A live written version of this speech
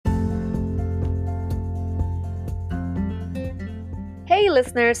Hey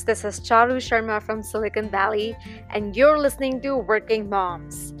listeners, this is Charu Sharma from Silicon Valley, and you're listening to Working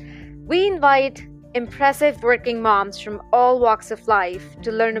Moms. We invite impressive working moms from all walks of life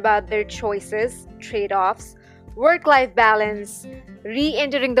to learn about their choices, trade offs, work life balance, re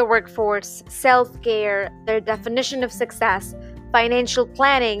entering the workforce, self care, their definition of success, financial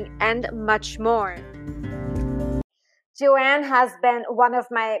planning, and much more. Joanne has been one of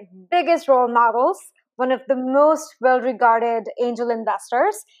my biggest role models, one of the most well regarded angel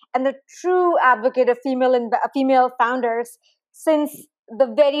investors, and the true advocate of female founders since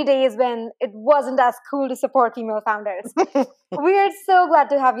the very days when it wasn't as cool to support female founders. We are so glad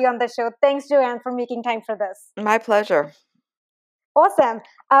to have you on the show. Thanks, Joanne, for making time for this. My pleasure. Awesome.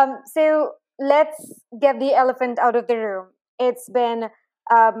 So let's get the elephant out of the room. It's been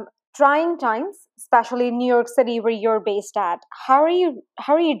um, trying times, especially in New York City, where you're based at. How are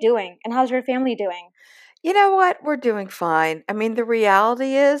you doing, and how's your family doing? You know what? We're doing fine. I mean, the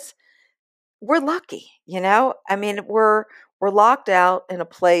reality is we're lucky, I mean, we're locked out in a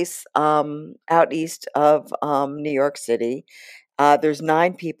place out east of New York City. There's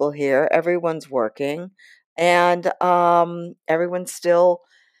 9 people here. Everyone's working, and everyone still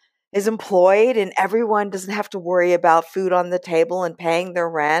is employed, and everyone doesn't have to worry about food on the table and paying their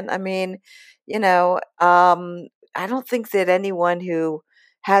rent. I mean, you know, um, I don't think that anyone who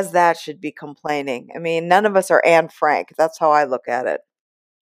has that should be complaining. I mean, none of us are Anne Frank. That's how I look at it.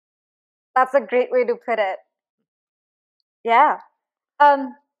 That's a great way to put it. Yeah.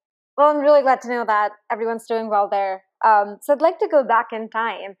 Um, well, I'm really glad to know that everyone's doing well there. So I'd like to go back in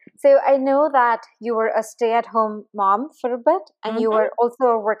time. So I know that you were a stay-at-home mom for a bit, and you Hmm. were also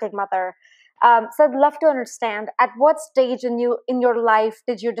a working mother. So I'd love to understand at what stage in your life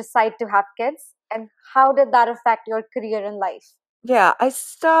did you decide to have kids, and how did that affect your career in life? Yeah, I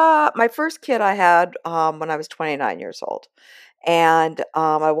stopped. My first kid I had when I was 29 years old, and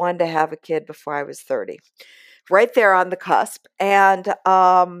I wanted to have a kid before I was 30, right there on the cusp. And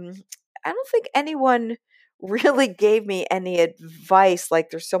I don't think anyone really gave me any advice. Like,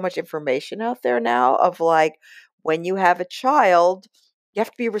 there's so much information out there now of like, when you have a child, you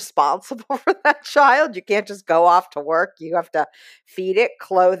have to be responsible for that child. You can't just go off to work. You have to feed it,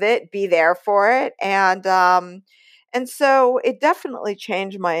 clothe it, be there for it. And so it definitely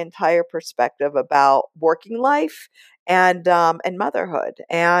changed my entire perspective about working life and motherhood,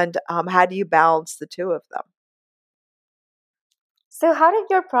 and how do you balance the two of them? So how did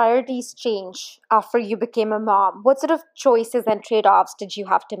your priorities change after you became a mom? What sort of choices and trade-offs did you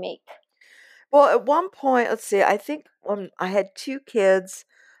have to make? Well, at one point, let's see, I think when I had 2 kids,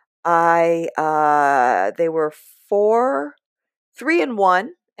 they were 4, 3 and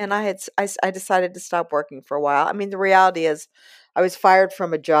 1, and I decided to stop working for a while. I mean, the reality is I was fired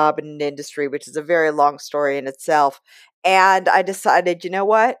from a job in an industry, which is a very long story in itself. And I decided, you know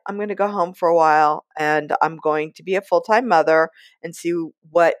what? I'm going to go home for a while, and I'm going to be a full-time mother and see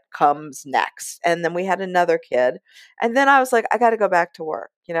what comes next. And then we had another kid. And then I was like, I got to go back to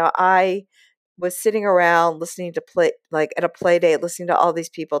work. I was sitting around listening to play, like at a play date, listening to all these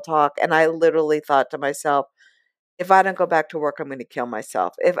people talk. And I literally thought to myself, if I don't go back to work, I'm going to kill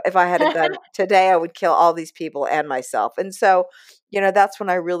myself. If I had a gun today, I would kill all these people and myself. And so, that's when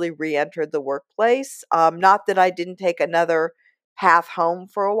I really re-entered the workplace. Not that I didn't take another path home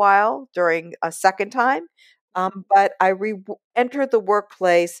for a while during a second time, but I re-entered the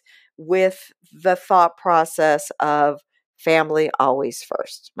workplace with the thought process of family always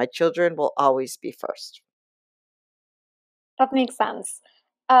first. My children will always be first. That makes sense.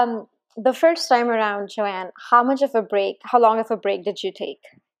 Um, the first time around, Joanne, how long of a break did you take?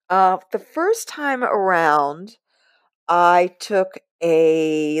 The first time around, I took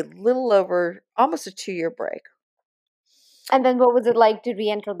a little over almost a 2-year break. And then what was it like to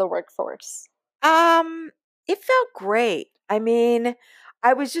re-enter the workforce? Um, it felt great. I mean,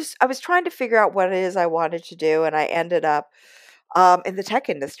 I was trying to figure out what it is I wanted to do, and I ended up in the tech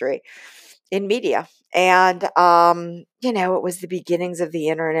industry, in media. And it was the beginnings of the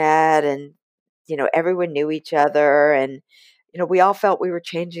internet, and everyone knew each other, and we all felt we were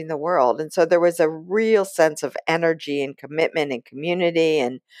changing the world. And so there was a real sense of energy and commitment and community,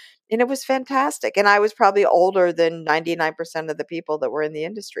 and it was fantastic. And I was probably older than 99% of the people that were in the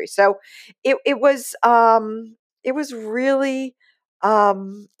industry. So it was really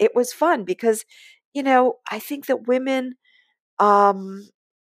it was fun because I think that women, um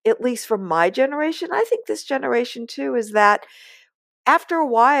at least from my generation, I think this generation too, is that after a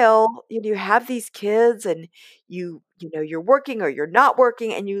while, you have these kids, and you're working or you're not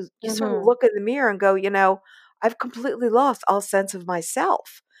working, and you sort of Mm-hmm. look in the mirror and go, I've completely lost all sense of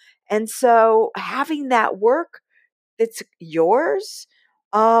myself. And so having that work, that's yours,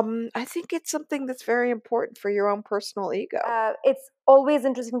 I think it's something that's very important for your own personal ego. It's always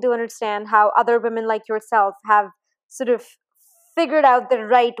interesting to understand how other women like yourself have sort of figured out the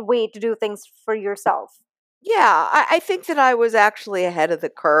right way to do things for yourself. Yeah, I think that I was actually ahead of the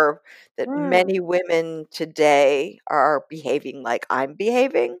curve, that Mm, many women today are behaving like I'm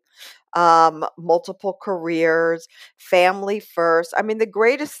behaving. Multiple careers, family first. I mean, the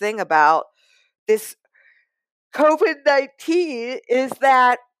greatest thing about this COVID-19 is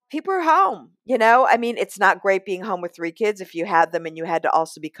that people are home. I mean, it's not great being home with three kids if you had them and you had to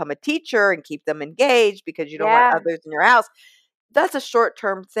also become a teacher and keep them engaged because you don't want yeah. others in your house. That's a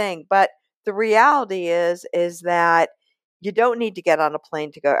short-term thing, but the reality is that you don't need to get on a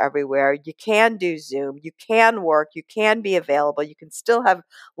plane to go everywhere. You can do Zoom, you can work, you can be available, you can still have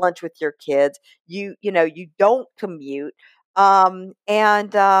lunch with your kids. You don't commute. And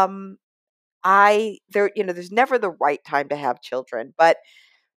I there there's never the right time to have children, but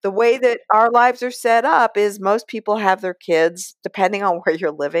the way that our lives are set up is most people have their kids depending on where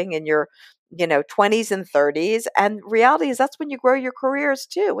you're living in your 20s and 30s, and reality is that's when you grow your careers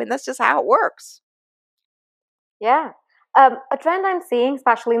too, and that's just how it works. Yeah. A trend I'm seeing,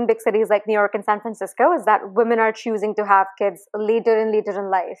 especially in big cities like New York and San Francisco, is that women are choosing to have kids later and later in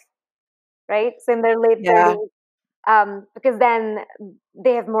life, right? So in their late Yeah. 30s, because then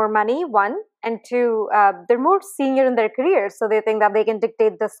they have more money, one, and two, they're more senior in their careers. So they think that they can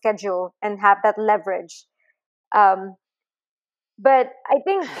dictate the schedule and have that leverage. Um, but I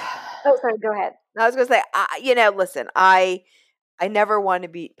think, oh, sorry, go ahead. I was going to say, listen, I never want to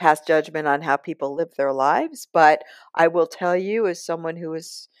be pass judgment on how people live their lives, but I will tell you, as someone who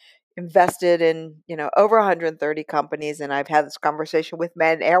is invested in over 130 companies, and I've had this conversation with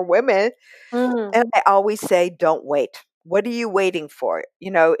men and women. Mm, And I always say, don't wait. What are you waiting for?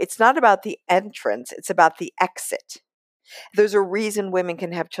 It's not about the entrance, it's about the exit. There's a reason women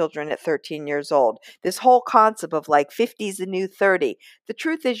can have children at 13 years old. This whole concept of like 50 is the new 30. The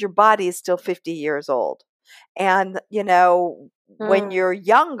truth is, your body is still 50 years old. And, when mm, you're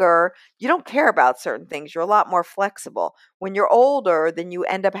younger, you don't care about certain things. You're a lot more flexible. When you're older, then you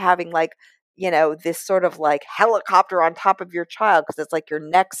end up having like, this sort of like helicopter on top of your child because it's like your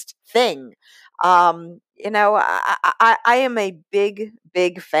next thing. I am a big,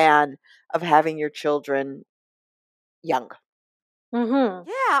 big fan of having your children young. mm-hmm,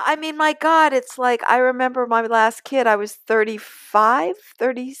 Yeah, I mean, my God, it's like I remember my last kid, I was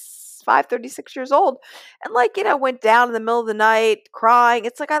 36 years old, and like, went down in the middle of the night crying.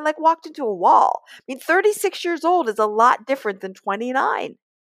 It's like I like walked into a wall. I mean, 36 years old is a lot different than 29.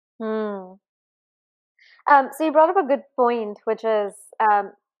 mm. So you brought up a good point, which is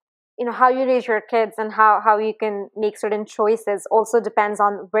how you raise your kids and how you can make certain choices also depends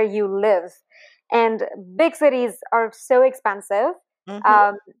on where you live, and big cities are so expensive. Mhm.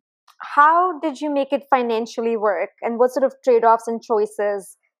 um, how did you make it financially work, and what sort of trade-offs and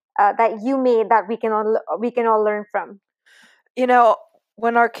choices that you made that we can all learn from? You know,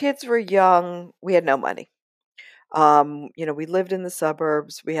 when our kids were young, we had no money. We lived in the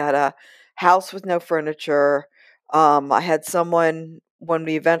suburbs. We had a house with no furniture. I had someone, when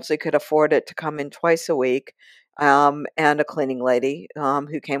we eventually could afford it, to come in twice a week, and a cleaning lady,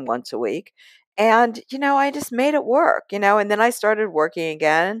 who came once a week. And, I just made it work, and then I started working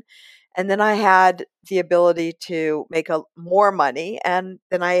again. And then I had the ability to make more money. And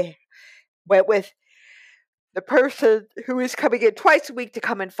then I went with the person who is coming in twice a week to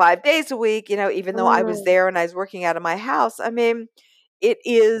come in 5 days a week, even though I was Mm, there and I was working out of my house. I mean, it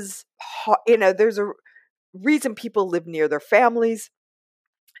is, there's a reason people live near their families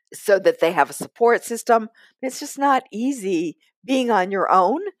so that they have a support system. It's just not easy being on your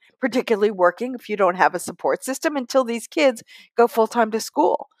own, particularly working if you don't have a support system until these kids go full time to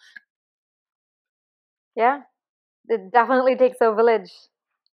school. yeah, it definitely takes a village.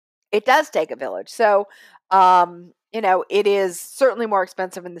 It does take a village. So, it is certainly more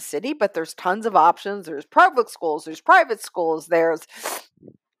expensive in the city, but there's tons of options. There's public schools, there's private schools, there's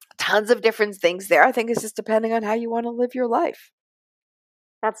tons of different things there. I think it's just depending on how you want to live your life.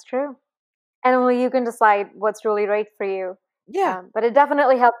 That's true, and only you can decide what's really right for you. Yeah. But it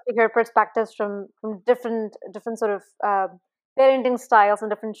definitely helps to hear perspectives from different sort of parenting styles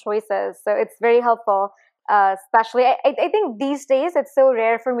and different choices. So it's very helpful. Especially, I think these days it's so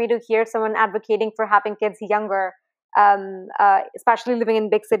rare for me to hear someone advocating for having kids younger, especially living in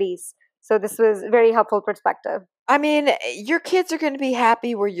big cities. So this was very helpful perspective. I mean, your kids are going to be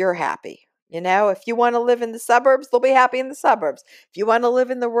happy where you're happy. If you want to live in the suburbs, they'll be happy in the suburbs. If you want to live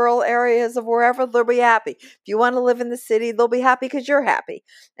in the rural areas of wherever, they'll be happy. If you want to live in the city, they'll be happy because you're happy.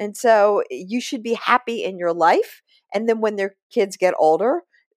 And so you should be happy in your life. And then when their kids get older,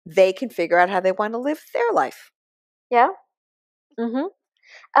 they can figure out how they want to live their life. Yeah. Mm-hmm.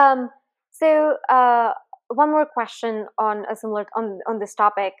 Um, so one more question on a similar on this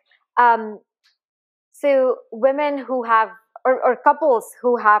topic. Um, so women who have or couples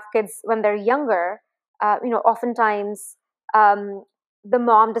who have kids when they're younger, oftentimes um, the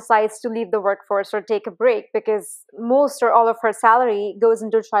mom decides to leave the workforce or take a break because most or all of her salary goes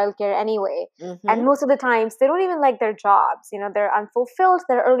into childcare anyway. Hmm. And most of the times they don't even like their jobs. They're unfulfilled,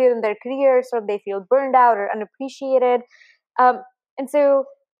 they're earlier in their careers, or they feel burned out or unappreciated. Um, and so,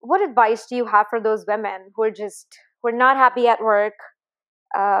 what advice do you have for those women who are not happy at work?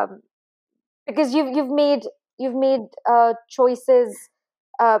 Um, because you've made choices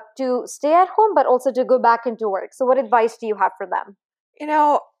to stay at home, but also to go back into work. So, what advice do you have for them? You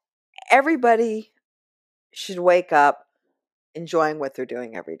know, everybody should wake up enjoying what they're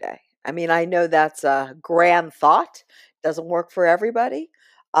doing every day. I mean, I know that's a grand thought, doesn't work for everybody.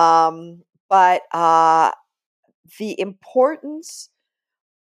 But the importance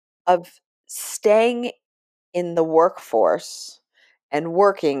of staying in the workforce and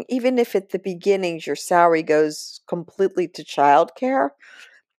working, even if at the beginnings your salary goes completely to childcare,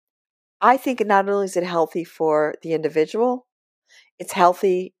 I think not only is it healthy for the individual, it's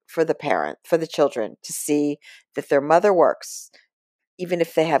healthy for the parent, for the children to see that their mother works, even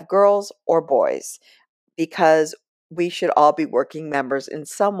if they have girls or boys, because we should all be working members in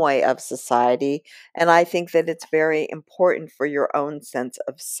some way of society. And I think that it's very important for your own sense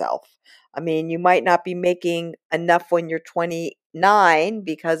of self. I mean, you might not be making enough when you're 29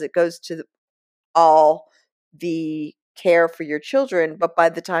 because it goes to all the care for your children, but by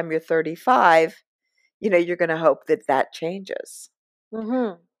the time you're 35, you're going to hope that that changes.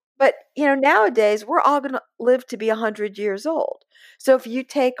 Mm-hmm. But, nowadays we're all going to live to be 100 years old. So if you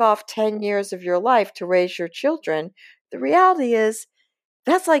take off 10 years of your life to raise your children, the reality is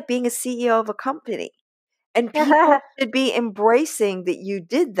that's like being a CEO of a company. And people should be embracing that you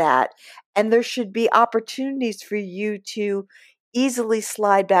did that. And there should be opportunities for you to easily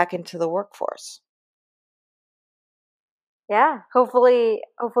slide back into the workforce. Yeah, hopefully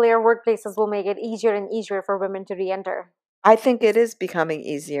our workplaces will make it easier and easier for women to re-enter. I think it is becoming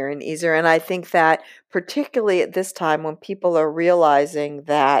easier and easier. And I think that particularly at this time when people are realizing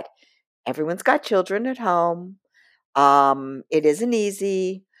that everyone's got children at home, it isn't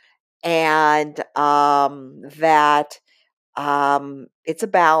easy, and that it's a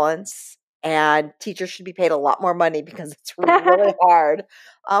balance, and teachers should be paid a lot more money because it's really hard.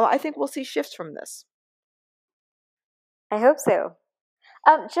 I think we'll see shifts from this. I hope so.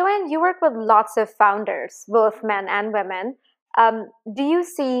 Joanne, you work with lots of founders, both men and women. Do you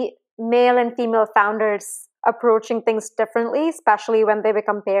see male and female founders approaching things differently, especially when they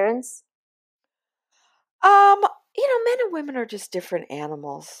become parents? Um, Men and women are just different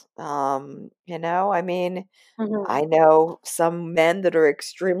animals. I mean, Hmm. I know some men that are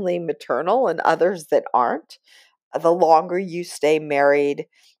extremely maternal and others that aren't. The longer you stay married,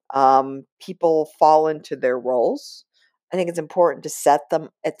 people fall into their roles. I think it's important to set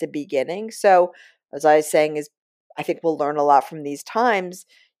them at the beginning. So, as I was saying, is I think we'll learn a lot from these times.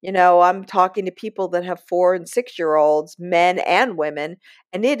 I'm talking to people that have 4 and 6 year olds, men and women,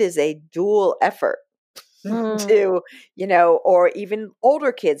 and it is a dual effort Mm. to, or even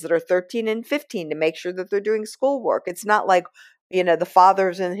older kids that are 13 and 15 to make sure that they're doing schoolwork. It's not like, the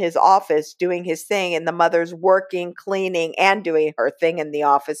father's in his office doing his thing and the mother's working, cleaning, and doing her thing in the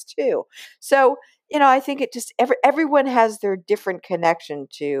office too. So, I think it just everyone has their different connection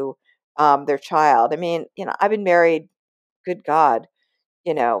to their child. I mean, I've been married, good God,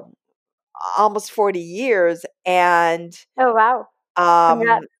 you know, almost 40 years, and Oh, wow. um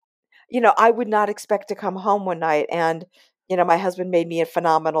Congrats. I would not expect to come home one night and, my husband made me a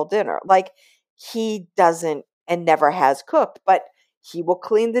phenomenal dinner. Like, he doesn't and never has cooked, but he will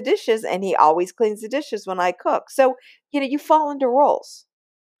clean the dishes and he always cleans the dishes when I cook. So, you fall into roles.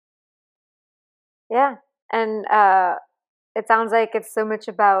 Yeah. And it sounds like it's so much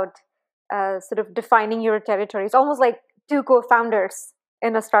about sort of defining your territory. It's almost like two co founders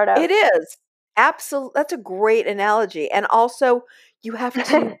in a startup. It is. Absolutely. That's a great analogy. And also, you have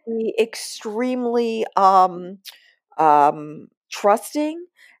to be extremely trusting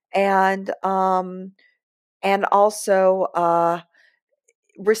and also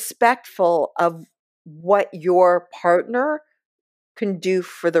respectful of what your partner can do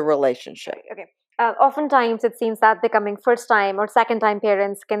for the relationship. Right, okay. Oftentimes, it seems that becoming first time or second time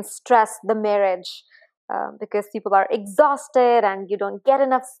parents can stress the marriage because people are exhausted and you don't get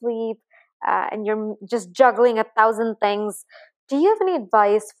enough sleep and you're just juggling a thousand things. Do you have any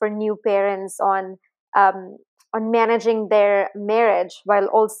advice for new parents um, on managing their marriage while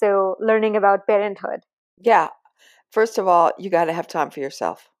also learning about parenthood? Yeah. First of all, you got to have time for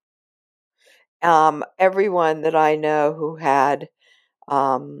yourself. Everyone that I know who had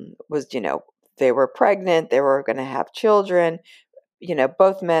was, they were pregnant, they were going to have children,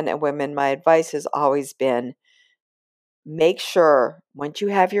 both men and women. My advice has always been make sure once you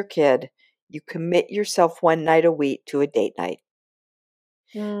have your kid, you commit yourself one night a week to a date night.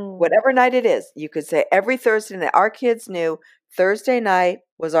 Mm. Whatever night it is, you could say every Thursday night. Our kids knew Thursday night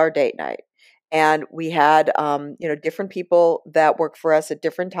was our date night. And we had, different people that worked for us at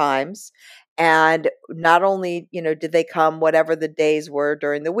different times. And not only, did they come whatever the days were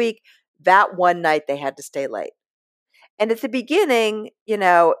during the week, that one night they had to stay late. And at the beginning,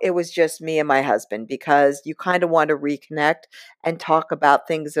 it was just me and my husband because you kind of want to reconnect and talk about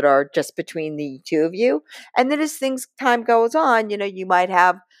things that are just between the two of you. And then as time goes on, you might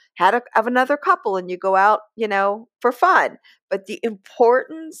have another couple and you go out, for fun. But the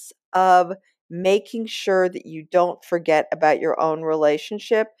importance of making sure that you don't forget about your own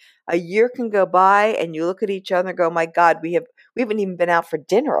relationship. A year can go by and you look at each other and go, "My God, we haven't even been out for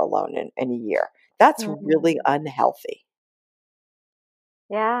dinner alone in a year." That's really Mhm. unhealthy.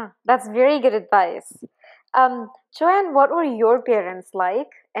 Yeah, that's very good advice. Joanne, what were your parents like,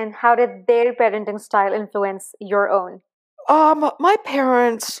 and how did their parenting style influence your own? My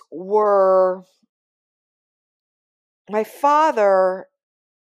parents were my father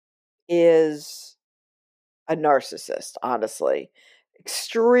is a narcissist, honestly.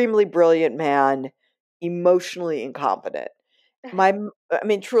 Extremely brilliant man, emotionally incompetent. I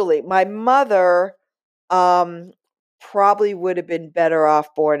mean, truly, my mother, um, probably would have been better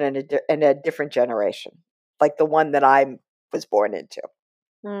off born in a different generation, like the one that I was born into.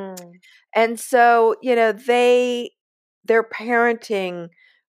 Hmm. And so, their parenting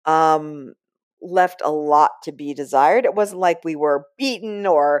um, left a lot to be desired. It wasn't like we were beaten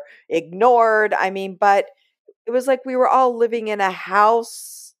or ignored. I mean, but it was like we were all living in a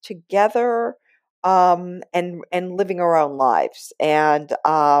house together and living our own lives. And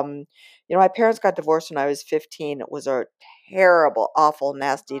my parents got divorced when I was 15. It was a terrible, awful,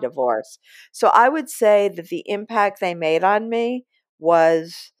 nasty divorce. So I would say that the impact they made on me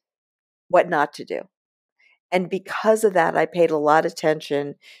was what not to do. And because of that, I paid a lot of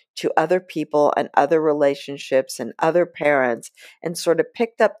attention to other people and other relationships and other parents and sort of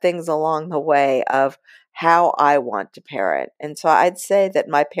picked up things along the way of how I want to parent. And so I'd say that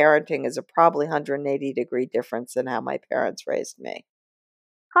my parenting is a probably 180-degree difference in how my parents raised me.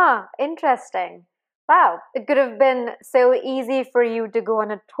 Huh, interesting. Wow, it could have been so easy for you to go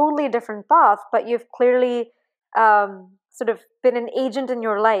on a totally different path, but you've clearly sort of been an agent in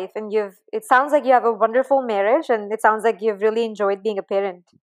your life, and it sounds like you have a wonderful marriage, and it sounds like you've really enjoyed being a parent.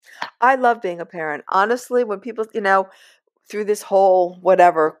 I love being a parent. Honestly, when people, through this whole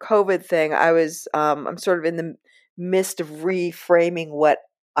whatever COVID thing, I'm sort of in the midst of reframing what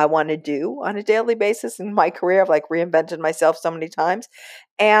I want to do on a daily basis in my career. I've like reinvented myself so many times.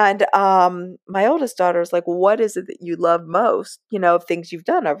 And my oldest daughter is like, "What is it that you love most, things you've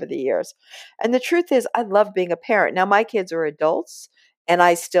done over the years?" And the truth is, I love being a parent. Now, my kids are adults, and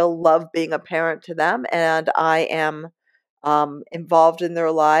I still love being a parent to them. And I am involved in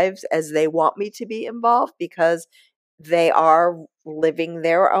their lives as they want me to be involved because they are living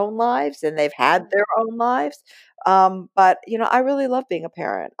their own lives and they've had their own lives. But I really love being a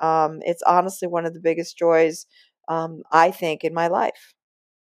parent. It's honestly one of the biggest joys, I think, in my life.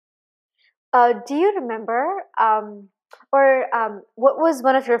 Do you remember, or what was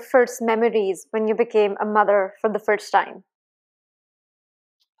one of your first memories when you became a mother for the first time?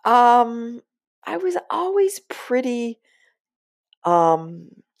 Um, I was always pretty. Um,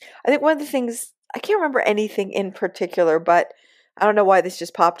 I think one of the things I can't remember anything in particular, but I don't know why this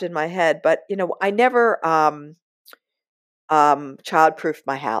just popped in my head. But I never childproofed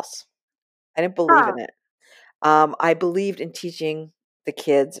my house. I didn't believe Huh. in it. I believed in teaching the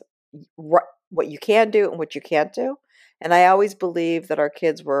kids what you can do and what you can't do. And I always believed that our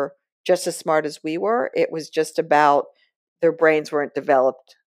kids were just as smart as we were. It was just about their brains weren't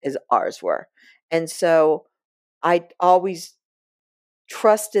developed as ours were. And so I always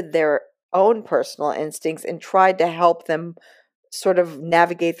trusted their own personal instincts and tried to help them sort of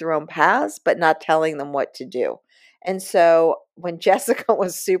navigate their own paths, but not telling them what to do. And so when Jessica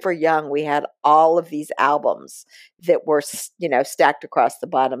was super young, we had all of these albums that were, stacked across the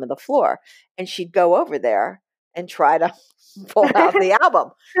bottom of the floor. And she'd go over there and try to pull out the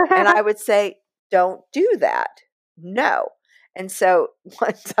album. And I would say, don't do that. No. And so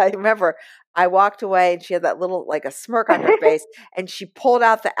once I remember I walked away and she had that little, like a smirk on her face, and she pulled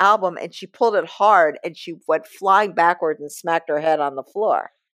out the album and she pulled it hard and she went flying backwards and smacked her head on the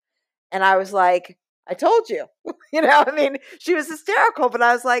floor. And I was like, I told you. I mean, she was hysterical, but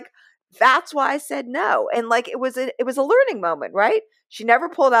I was like, that's why I said no. And like it was a learning moment, right? She never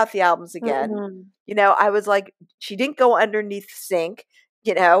pulled out the albums again. Mhm. I was like, she didn't go underneath the sink.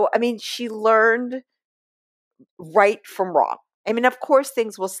 I mean, she learned right from wrong. I mean, of course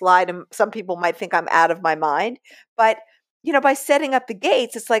things will slide and some people might think I'm out of my mind, but by setting up the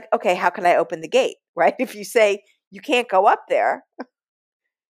gates, it's like, okay, how can I open the gate, right? If you say you can't go up there,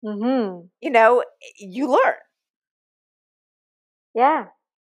 Mhm. you know, you learn. Yeah.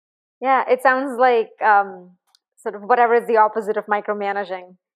 Yeah. It sounds like sort of whatever is the opposite of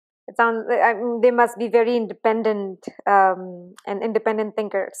micromanaging. It sounds. I mean, they must be very independent and independent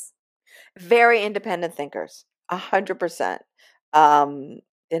thinkers. Very independent thinkers, 100%. Um,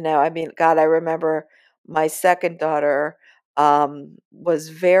 I mean, God, I remember my second daughter was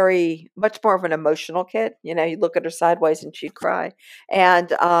very much more of an emotional kid. You look at her sideways and she'd cry.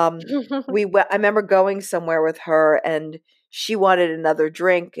 And I remember going somewhere with her and she wanted another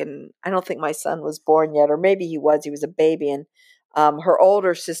drink. And I don't think my son was born yet, or maybe he was a baby. And her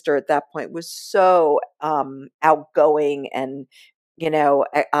older sister at that point was so outgoing and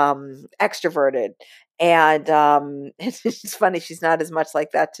extroverted. And it's just funny, she's not as much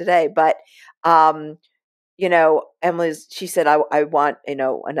like that today. But she said, I want,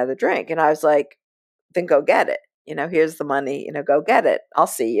 another drink. And I was like, then go get it. Here's the money, go get it. I'll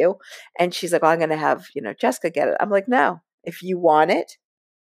see you. And she's like, well, I'm going to have, Jessica get it. I'm like, no, if you want it,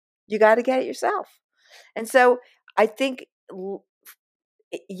 you got to get it yourself. And so I think,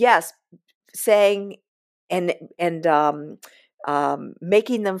 yes, saying and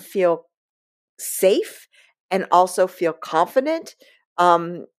making them feel safe and also feel confident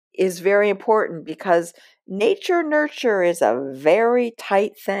is very important, because nature nurture is a very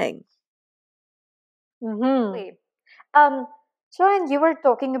tight thing. Mm-hmm. Um, Joanne, you were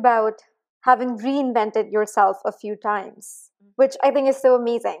talking about having reinvented yourself a few times, which I think is so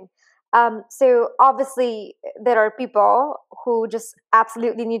amazing. So obviously, there are people who just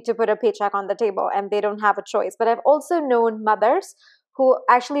absolutely need to put a paycheck on the table and they don't have a choice. But I've also known mothers who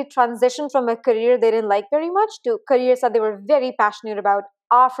actually transitioned from a career they didn't like very much to careers that they were very passionate about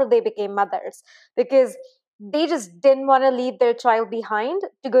after they became mothers, because they just didn't want to leave their child behind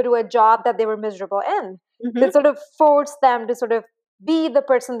to go to a job that they were miserable in. So Hmm. it sort of forced them to sort of be the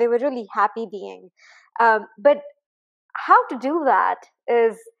person they were really happy being. But how to do that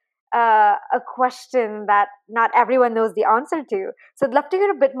is a question that not everyone knows the answer to. So I'd love to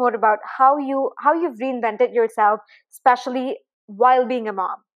hear a bit more about how you've reinvented yourself, especially while being a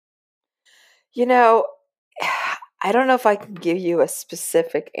mom. You know, I don't know if I can give you a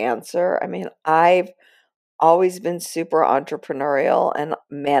specific answer. I mean, I've always been super entrepreneurial and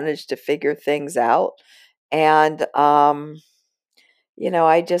managed to figure things out. And,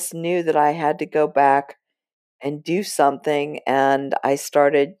 I just knew that I had to go back and do something. And I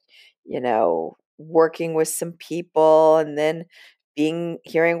started, working with some people, and then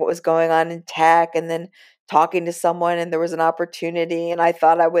hearing what was going on in tech, and then talking to someone, and there was an opportunity and I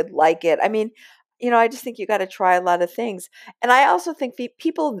thought I would like it. I mean, I just think you got to try a lot of things. And I also think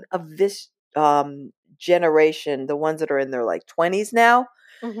people of this generation, the ones that are in their like 20s now,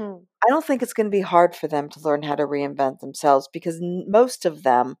 Mm-hmm. I don't think it's going to be hard for them to learn how to reinvent themselves, because most of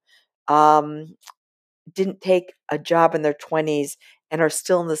them um, didn't take a job in their 20s and are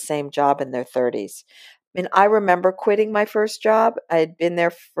still in the same job in their 30s. I mean, I remember quitting my first job. I had been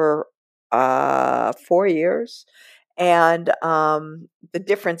there for 4 years. And the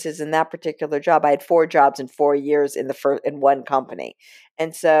difference is, in that particular job, I had 4 jobs in 4 years in one company.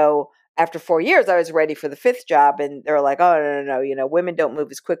 And so after 4 years, I was ready for the fifth job. And they were like, oh, no, no, no, women don't move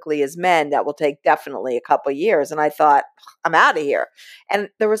as quickly as men. That will take definitely a couple of years. And I thought, I'm out of here. And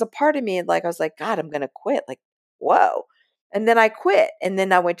there was a part of me, like, I was like, God, I'm going to quit. Like, whoa. And then I quit. And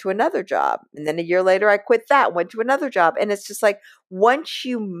then I went to another job. And then a year later, I quit that, went to another job. And it's just like, once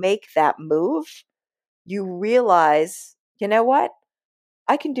you make that move, you realize, you know what?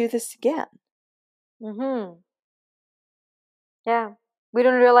 I can do this again. Mm-hmm. Yeah. We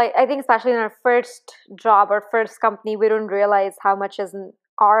don't realize, I think, especially in our first job or first company, we don't realize how much is in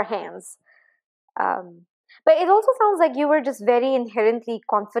our hands. Um, but it also sounds like you were just very inherently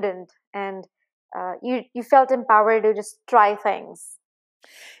confident and You felt empowered to just try things.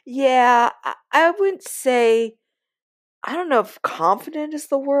 Yeah, I wouldn't say, I don't know if confident is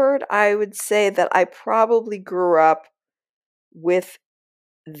the word. I would say that I probably grew up with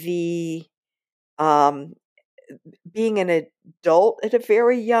the um, being an adult at a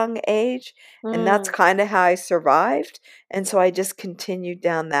very young age, and that's Mm, kind of how I survived. And so I just continued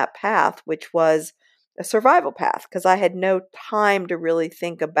down that path, which was a survival path because I had no time to really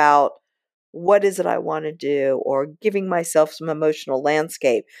think about what is it I want to do or giving myself some emotional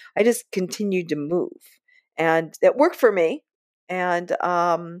landscape. I just continued to move, and it worked for me. And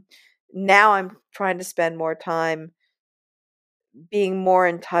now I'm trying to spend more time being more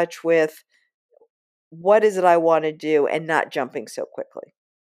in touch with what is it I want to do and not jumping so quickly.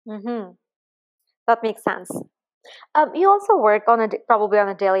 mm-hmm. That makes sense. You also work on probably on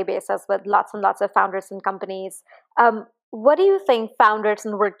a daily basis with lots and lots of founders and companies. What do you think founders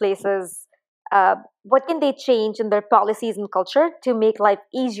and workplaces? What can they change in their policies and culture to make life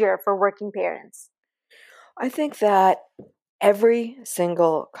easier for working parents? I think that every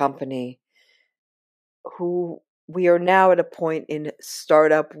single company who we are now at a point in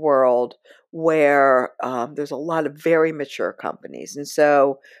startup world where there's a lot of very mature companies, and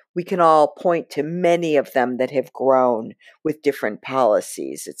so we can all point to many of them that have grown with different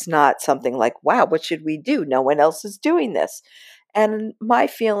policies. It's not something like, wow, what should we do, no one else is doing this. And my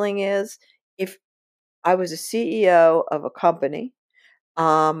feeling is, if I was a CEO of a company,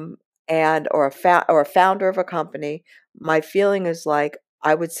 um, and or a founder of a company, my feeling is like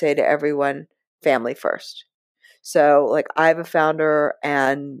I would say to everyone, family first. So, like, I have a founder,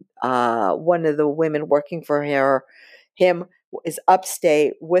 and one of the women working for him is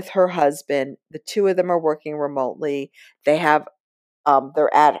upstate with her husband. The two of them are working remotely. They have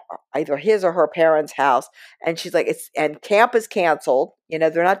they're at either his or her parents' house, and she's like, it's and camp is canceled.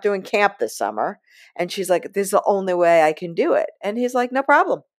 They're not doing camp this summer, and she's like, this is the only way I can do it. And he's like, no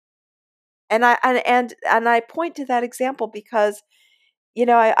problem. And I point to that example because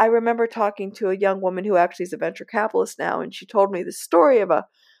I remember talking to a young woman who actually is a venture capitalist now, and she told me the story of a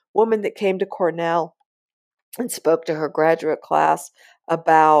woman that came to Cornell and spoke to her graduate class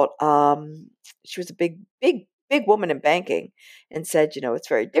about she was a big woman in banking, and said, it's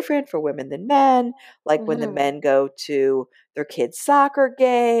very different for women than men. Like when the Mm-hmm. men go to their kids' soccer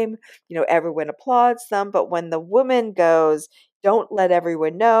game, everyone applauds them, but when the woman goes, don't let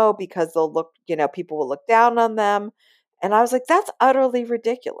everyone know because they'll look, people will look down on them. And I was like, that's utterly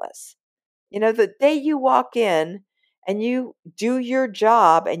ridiculous. The day you walk in and you do your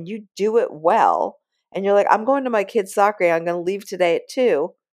job and you do it well, and you're like, I'm going to my kid's soccer game, I'm going to leave today at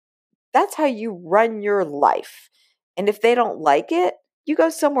 2, that's how you run your life. And if they don't like it, you go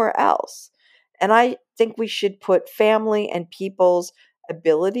somewhere else. And I think we should put family and people's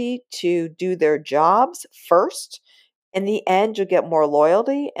ability to do their jobs first. In the end, you'll get more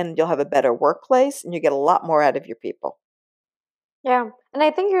loyalty and you'll have a better workplace and you get a lot more out of your people. Yeah, and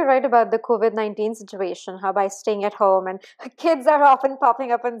I think you're right about the COVID-19 situation, how by staying at home and kids are often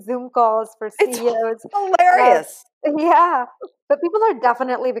popping up on Zoom calls for It's CEOs. Uh, hilarious. yeah, but people are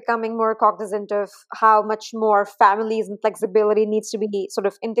definitely becoming more cognizant of how much more families and flexibility needs to be sort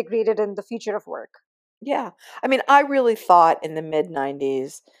of integrated in the future of work. Yeah. I mean, I really thought in the mid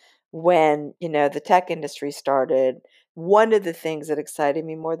 90s when, the tech industry started, one of the things that excited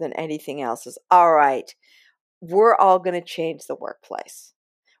me more than anything else is, all right, we're all going to change the workplace.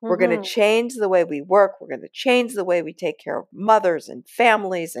 We're going to Mm-hmm. change the way we work. We're going to change the way we take care of mothers and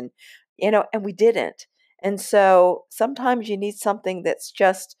families, and we didn't. And so sometimes you need something that's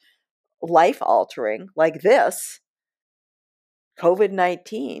just life altering like this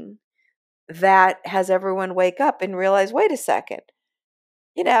COVID-19 that has everyone wake up and realize, wait a second,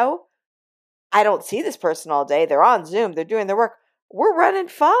 you know, I don't see this person all day. They're on Zoom, they're doing their work. We're running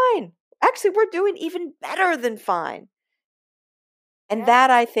fine. Actually, we're doing even better than fine. And Yeah. that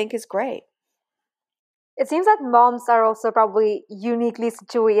I think is great. It seems that moms are also probably uniquely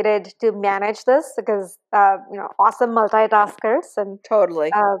situated to manage this because, awesome multitaskers and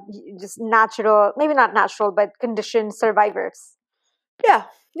Totally. just natural, maybe not natural, but conditioned survivors. Yeah,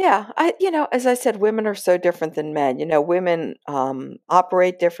 yeah. As I said, women are so different than men. Women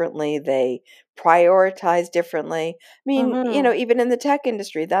operate differently. They prioritize differently. I mean, Mm-hmm. even in the tech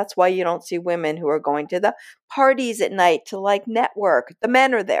industry, that's why you don't see women who are going to the parties at night to like network. The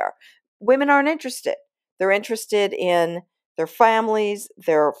men are there. Women aren't interested. They're interested in their families,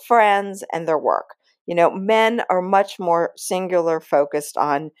 their friends, and their work. Men are much more singular focused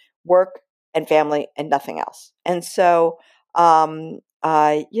on work and family and nothing else. And so, I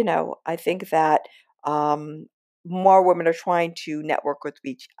think that more women are trying to network with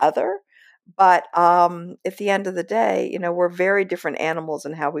each other. But at the end of the day, we're very different animals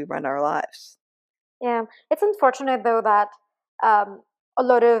in how we run our lives. Yeah, it's unfortunate though that a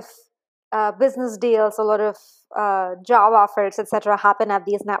lot of business deals, a lot of job offers, etc., happen at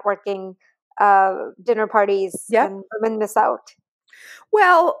these networking dinner parties, Yep. and women miss out.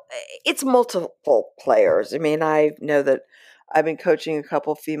 Well, it's multiple players. I mean, I know that I've been coaching a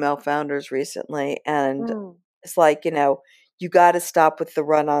couple female founders recently, and Mm. it's like, you got to stop with the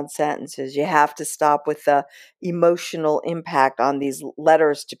run on sentences. You have to stop with the emotional impact on these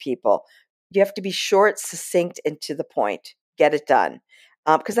letters to people. You have to be short, succinct, and to the point. Get it done.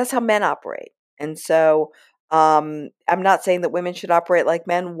 Because that's how men operate. And so I'm not saying that women should operate like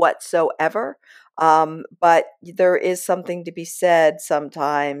men whatsoever. But there is something to be said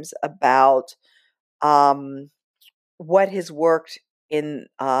sometimes about um, what has worked in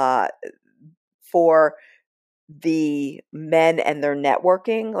for the men and their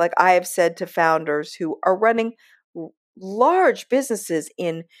networking. Like I have said to founders who are running large businesses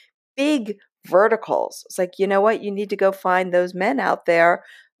in big verticals, it's like, you know what? You need to go find those men out there,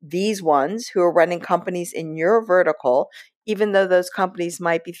 these ones who are running companies in your vertical, even though those companies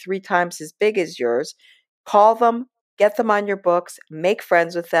might be 3 times as big as yours. Call them, get them on your books, make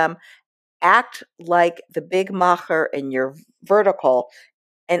friends with them, act like the big macher in your vertical.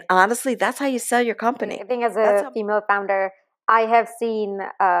 And honestly, that's how you sell your I company. think as That's a how female founder, I have seen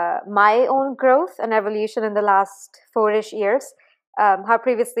my own growth and evolution in the last 4-ish years. How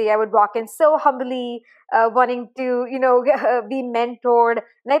previously I would walk in so humbly, wanting to, be mentored.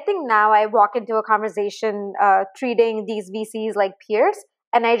 And I think now I walk into a conversation treating these VCs like peers,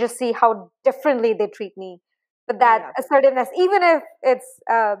 and I just see how differently they treat me. But Oh that yeah. assertiveness, even if it's,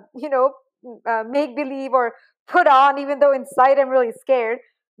 make believe or put on, even though inside I'm really scared,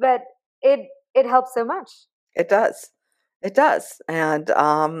 but it it helps so much. It does. It does. And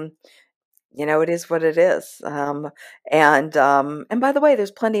it is what it is. And by the way,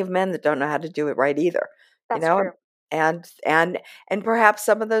 there's plenty of men that don't know how to do it right either. You That's know, true. and perhaps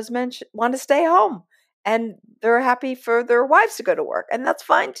some of those men want to stay home and they're happy for their wives to go to work, and that's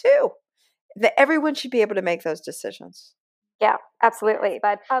fine too. That everyone should be able to make those decisions. Yeah, absolutely.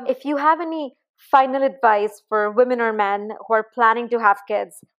 But if you have any final advice for women or men who are planning to have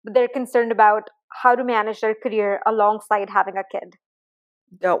kids, but they're concerned about how to manage their career alongside having a kid.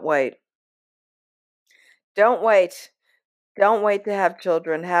 Don't wait. Don't wait. Don't wait to have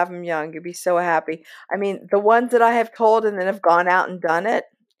children. Have them young. You'll be so happy. I mean, the ones that I have told and then have gone out and done it,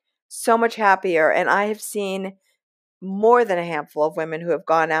 so much happier. And I have seen more than a handful of women who have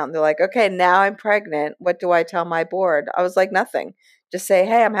gone out and they're like, okay, now I'm pregnant. What do I tell my board? I was like, nothing. Just say,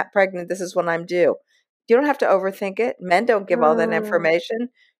 hey, I'm pregnant. This is when I'm due. You don't have to overthink it. Men don't give all that Mm. information.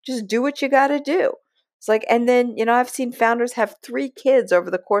 Just do what you got to do. It's like, and then, I've seen founders have 3 kids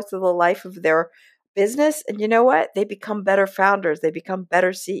over the course of the life of their business. And you know what? They become better founders. They become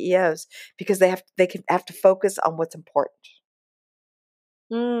better CEOs because they have to focus on what's important.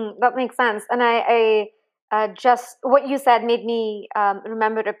 That makes sense. And I just what you said made me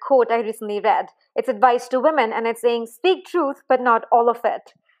remember a quote I recently read. It's advice to women, and it's saying, "Speak truth, but not all of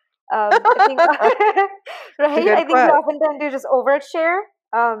it." I think, It's a right? good I think we quote. often tend to just overshare,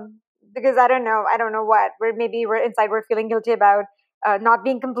 because I don't know what. We're inside, we're feeling guilty about not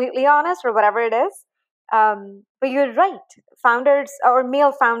being completely honest or whatever it is. But you're right. Founders or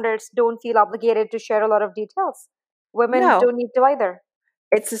male founders don't feel obligated to share a lot of details. Women No, don't need to either.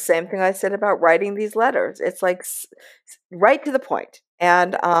 it's the same thing I said about writing these letters. It's like right to the point.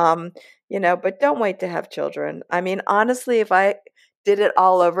 And but don't wait to have children. I mean, honestly, if I did it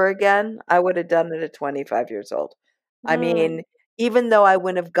all over again, I would have done it at 25 years old. I Hmm. mean, even though I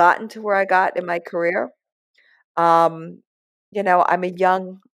wouldn't have gotten to where I got in my career, um, I'm a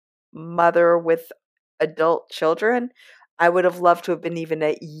young mother with adult children. I would have loved to have been even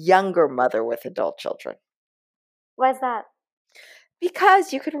a younger mother with adult children. Why's that?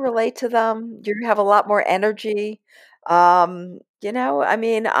 Because you can relate to them, you have a lot more energy. I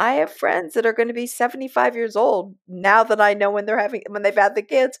mean, I have friends that are gonna be 75 years old now that I know when they've had the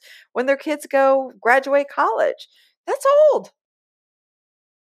kids, when their kids go graduate college. That's old.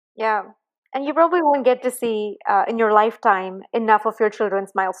 Yeah. And you probably won't get to see in your lifetime enough of your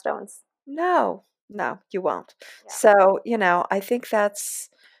children's milestones. No, no, you won't. Yeah. So, I think that's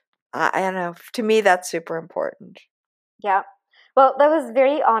I don't know, to me, that's super important. Yeah. Well, that was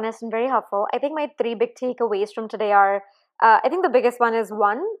very honest and very helpful. I think my three big takeaways from today are I think the biggest one is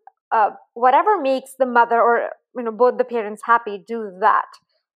one, whatever makes the mother or both the parents happy, do that.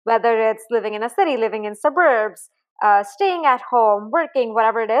 Whether it's living in a city, living in suburbs, staying at home, working,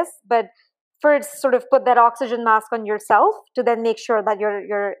 whatever it is, but first sort of put that oxygen mask on yourself to then make sure that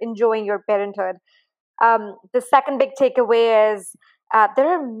you're enjoying your parenthood. The second big takeaway is there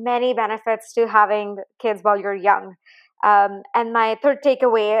are many benefits to having kids while you're young. And my third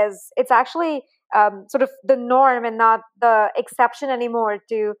takeaway is it's actually sort of the norm and not the exception anymore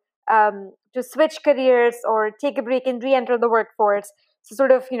to switch careers or take a break and re-enter the workforce. So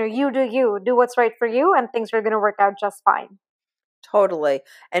sort of, you do what's right for you, and things are going to work out just fine. Totally.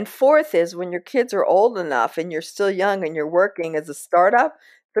 And fourth is when your kids are old enough and you're still young and you're working as a startup,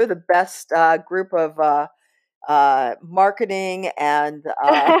 they're the best group of marketing and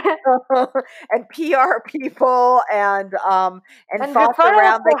PR people and And folks referrals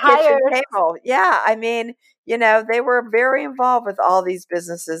around the for kitchen hires. table. Yeah, I mean, they were very involved with all these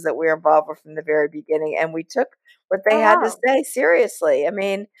businesses that we were involved with from the very beginning, and we took what they Oh had to wow, say seriously. I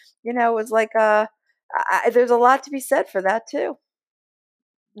mean, it was like there's a lot to be said for that too.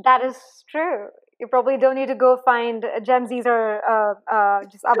 that is true. You probably don't need to go find Gen Zs or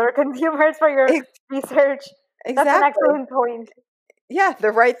just other consumers for your Ex- research. That's an Exactly. excellent point. Yeah,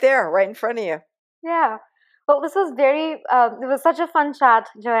 they're right there, right in front of you. Yeah. Well, this was it was such a fun chat,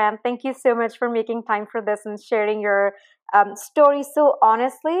 Joanne. Thank you so much for making time for this and sharing your story so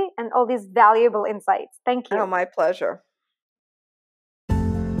honestly and all these valuable insights. Thank Oh, you. my pleasure.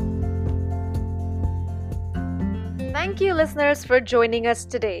 Thank you, listeners, for joining us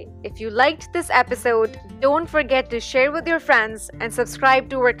today. If you liked this episode, don't forget to share with your friends and subscribe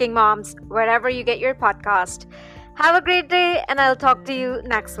to Working Moms wherever you get your podcast. Have a great day, and I'll talk to you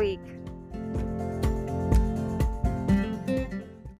next week.